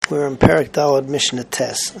We're in Perek Daled Mishnah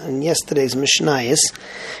Tes. In yesterday's Mishnayos,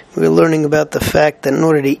 we were learning about the fact that in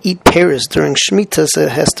order to eat pears during Shemitah, it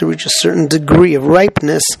has to reach a certain degree of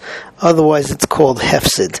ripeness, otherwise it's called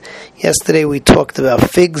hefsid. Yesterday we talked about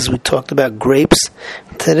figs, we talked about grapes.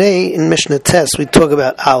 Today in Mishnah Tes we talk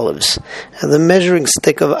about olives. And the measuring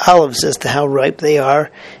stick of olives as to how ripe they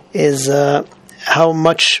are is how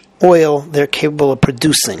much oil they're capable of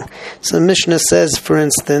producing. So the Mishnah says, for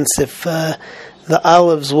instance, if the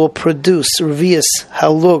olives will produce revius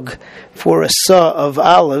halug for a saw of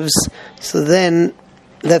olives, so then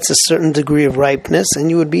that's a certain degree of ripeness, and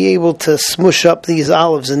you would be able to smush up these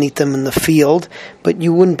olives and eat them in the field, but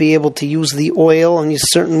you wouldn't be able to use the oil, and you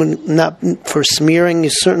certainly would not, for smearing, you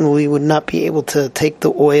certainly would not be able to take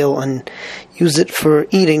the oil and use it for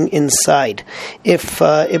eating inside. If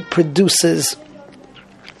it produces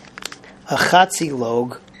a chatzi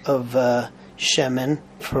log of shemen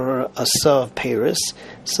for a saw of Paris,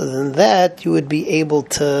 so then that you would be able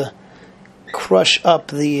to crush up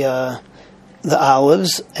the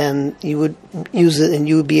olives, and you would use it, and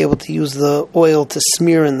you would be able to use the oil to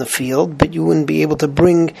smear in the field, but you wouldn't be able to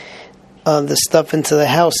bring the stuff into the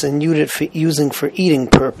house and use it for eating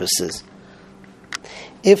purposes.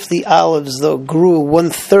 If the olives, though, grew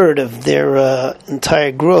 1/3 of their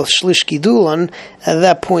entire growth, shlish gidulan, at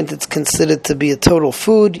that point it's considered to be a total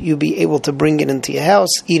food. You'll be able to bring it into your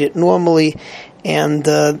house, eat it normally, and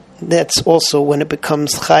that's also when it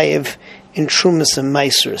becomes chayev in trumas and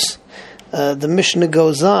maisrus. The Mishnah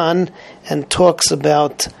goes on and talks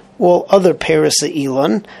about all other peris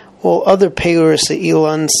elon, all other peris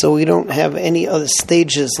elon, so we don't have any other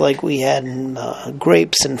stages like we had in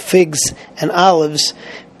grapes and figs and olives.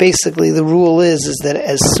 Basically, the rule is that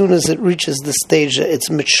as soon as it reaches the stage that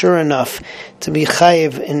it's mature enough to be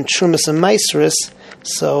chayiv in Trumas and Maisrus,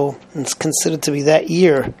 so it's considered to be that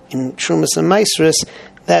year in Trumas and Maisrus,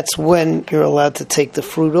 that's when you're allowed to take the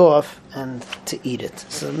fruit off and to eat it.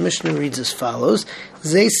 So the Mishnah reads as follows: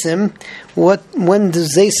 Zaysim, when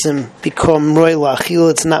does Zaysim become roy la'achil?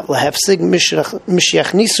 It's not lahefsig. Mishyach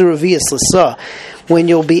nisu revius l'sa'ah, when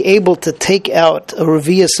you'll be able to take out a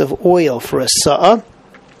revius of oil for a sa'ah.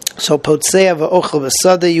 So potseya v'ochel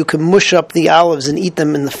v'sada, you can mush up the olives and eat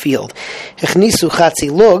them in the field. Hechnisu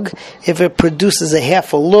chatzi lug, if it produces a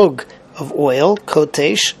half a lug of oil,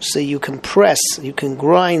 kotesh, so you can press, you can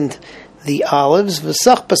grind the olives,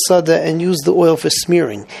 v'sach basada, and use the oil for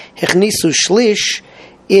smearing. Hechnisu shlish,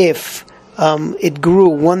 if it grew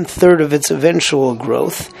 1/3 of its eventual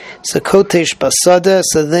growth, so kotesh basada,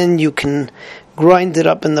 so then you can grind it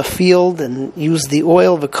up in the field and use the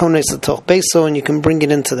oil, v'kones l'toch beso, and you can bring it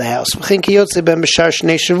into the house.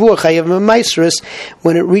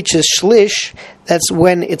 When it reaches shlish, that's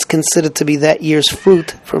when it's considered to be that year's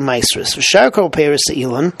fruit for maisrus.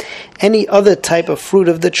 Any other type of fruit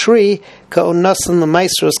of the tree, ka'onasan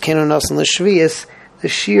l'maisrus, ka'onasan l'shvius, the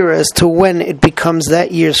shear as to when it becomes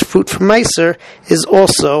that year's fruit for meiser is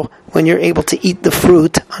also when you're able to eat the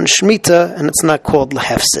fruit on Shemitah, and it's not called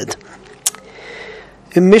lahefsid.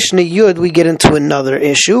 In Mishnah Yud, we get into another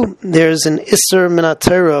issue. There's an Isser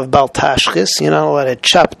Minatera of Bal Tashchis. You're not allowed to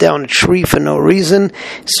chop down a tree for no reason.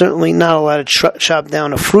 Certainly not allowed to chop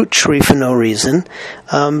down a fruit tree for no reason.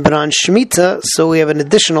 But on Shemitah, so we have an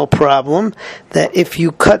additional problem that if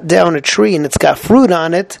you cut down a tree and it's got fruit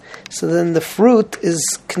on it, so then the fruit is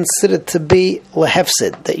considered to be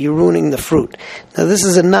lahefsid, that you're ruining the fruit. Now this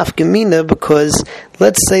is a nafkamina because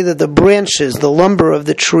let's say that the branches, the lumber of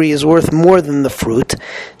the tree is worth more than the fruit,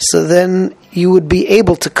 so then you would be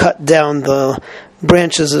able to cut down the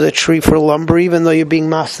branches of the tree for lumber, even though you're being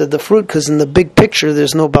mastered the fruit, because in the big picture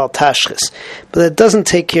there's no Bal Tashchis. But that doesn't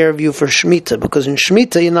take care of you for Shemitah, because in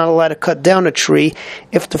Shemitah you're not allowed to cut down a tree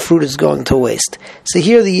if the fruit is going to waste. So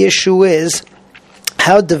here the issue is,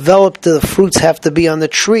 how developed do the fruits have to be on the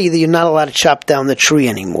tree that you're not allowed to chop down the tree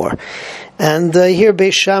anymore? And here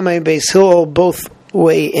Beis Shammai and Beis Hillel both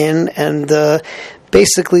weigh in, and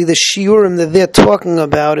basically the shiurim that they're talking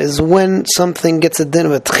about is when something gets a din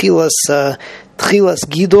of a tchilas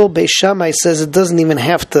gidol. Beis Shammai says it doesn't even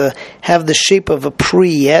have to have the shape of a pri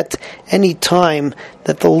yet. Any time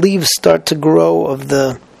that the leaves start to grow of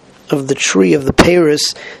the tree, of the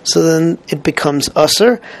Paris, so then it becomes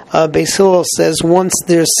usher. Beis Hillel says once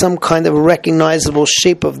there's some kind of recognizable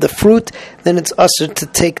shape of the fruit, then it's usher to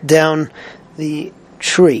take down the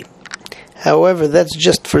tree. However, that's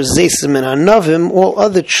just for Zaysim and Anavim. All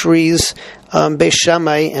other trees, Beis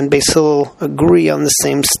Shammai and Beis Hillel agree on the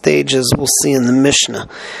same stage, as we'll see in the Mishnah.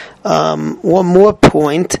 One more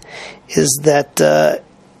point is that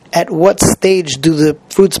at what stage do the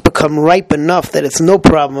fruits become ripe enough that it's no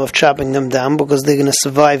problem of chopping them down because they're going to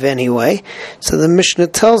survive anyway. So the Mishnah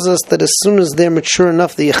tells us that as soon as they're mature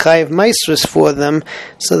enough, the Yechayev Maisros for them,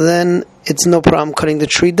 so then it's no problem cutting the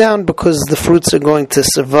tree down because the fruits are going to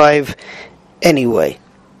survive anyway.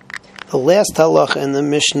 The last halacha in the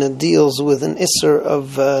Mishnah deals with an isser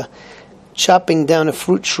of chopping down a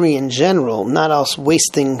fruit tree in general, not else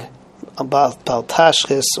wasting about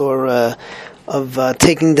baltashkis or of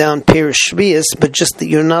taking down Perish Shvius, but just that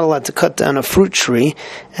you're not allowed to cut down a fruit tree,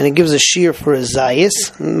 and it gives a shear for a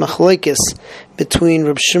zayis, machlokes between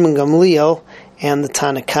Reb Shimon Gamliel and the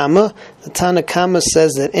Tanna Kama. The Tanna Kama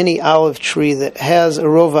says that any olive tree that has a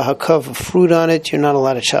rova hakav of fruit on it, you're not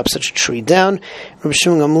allowed to chop such a tree down. Reb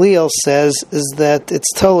Shimon Gamliel says is that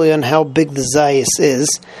it's totally on how big the zayis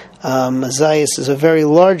is. A zayis is a very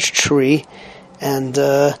large tree, and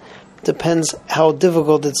depends how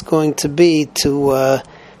difficult it's going to be to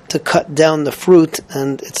cut down the fruit,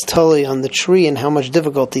 and it's totally on the tree and how much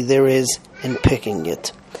difficulty there is in picking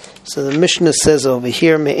it. So the Mishnah says over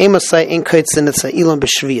here, when are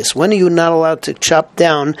you not allowed to chop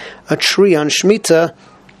down a tree on Shemitah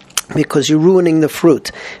because you're ruining the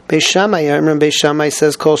fruit? Beis Shammai, I remember Beis Shammai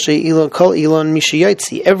says, Kol ilon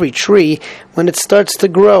mishayotzi, every tree, when it starts to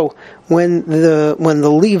grow, when the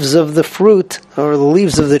leaves of the fruit or the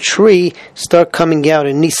leaves of the tree start coming out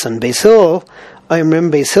in Nisan. Beis Hillel, I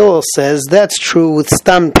remember Beis Hillel says that's true with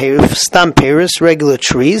stam peris, regular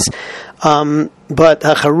trees, but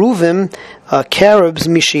hacharuvim, carobs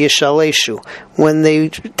mishayeshaleshu, when they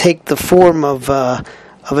take the form of a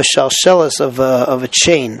shalshelis, of a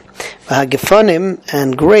chain. Hagefanim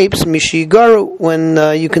and grapes mishigaru, when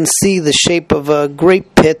you can see the shape of a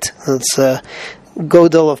grape pit. That's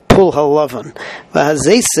godel of pul halavan.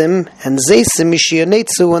 V'hazesim and zesim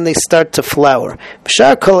mishiyanetzu, when they start to flower.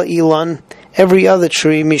 B'shar kol ilan, every other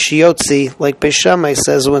tree mishiyotzi, like Beis Shammai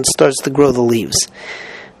says, when it starts to grow the leaves.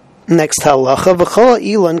 Next halacha, v'chol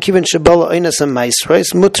ilan kiven shabala oinas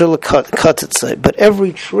ha'maisrais muter l'katetzai. But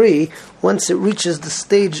every tree, once it reaches the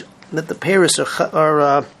stage that the peris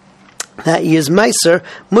are that year's meiser,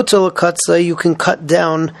 muter l'katetzai, you can cut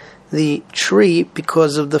down the tree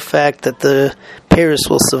because of the fact that the peris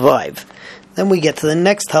will survive. Then we get to the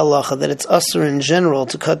next halacha, that it's usher in general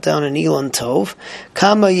to cut down an ilan tov.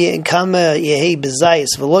 Kama yehi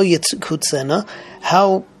bezayis v'lo yitzkutzena.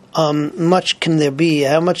 How much can there be?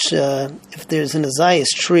 How much, if there's an azayis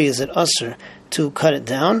tree, is it usher to cut it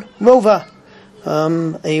down? Rova.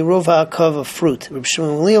 A rova akav of fruit. Reb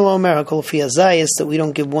Shimon Gamliel Omer hakol fi azayis, that we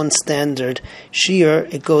don't give one standard shear.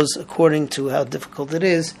 It goes according to how difficult it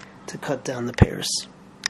is to cut down the pears.